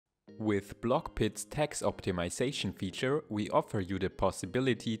With Blockpit's tax optimization feature, we offer you the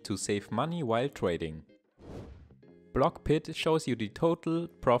possibility to save money while trading. Blockpit shows you the total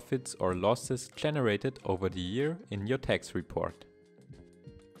profits or losses generated over the year in your tax report.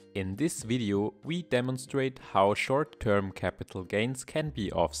 In this video, we demonstrate how short-term capital gains can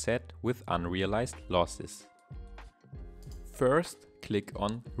be offset with unrealized losses. First, click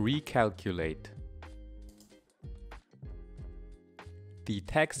on Recalculate. The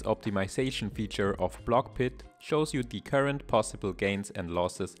tax optimization feature of Blockpit shows you the current possible gains and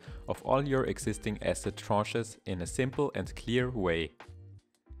losses of all your existing asset tranches in a simple and clear way.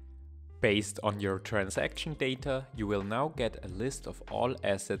 Based on your transaction data, you will now get a list of all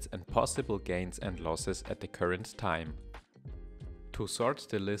assets and possible gains and losses at the current time. To sort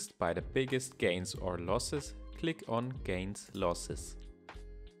the list by the biggest gains or losses, click on Gains Losses.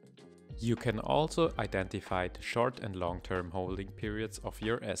 You can also identify the short and long-term holding periods of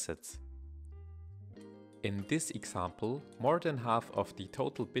your assets. In this example, more than half of the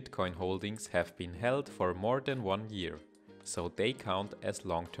total Bitcoin holdings have been held for more than 1 year, so they count as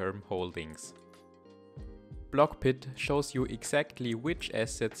long-term holdings. Blockpit shows you exactly which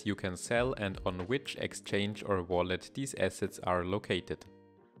assets you can sell and on which exchange or wallet these assets are located.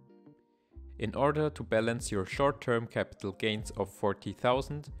 In order to balance your short-term capital gains of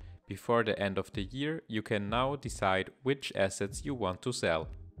 40,000, before the end of the year, you can now decide which assets you want to sell.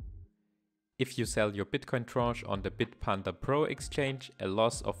 If you sell your Bitcoin tranche on the Bitpanda Pro exchange, a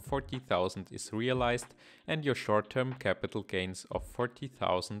loss of 40,000 is realized and your short-term capital gains of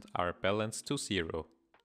 40,000 are balanced to zero.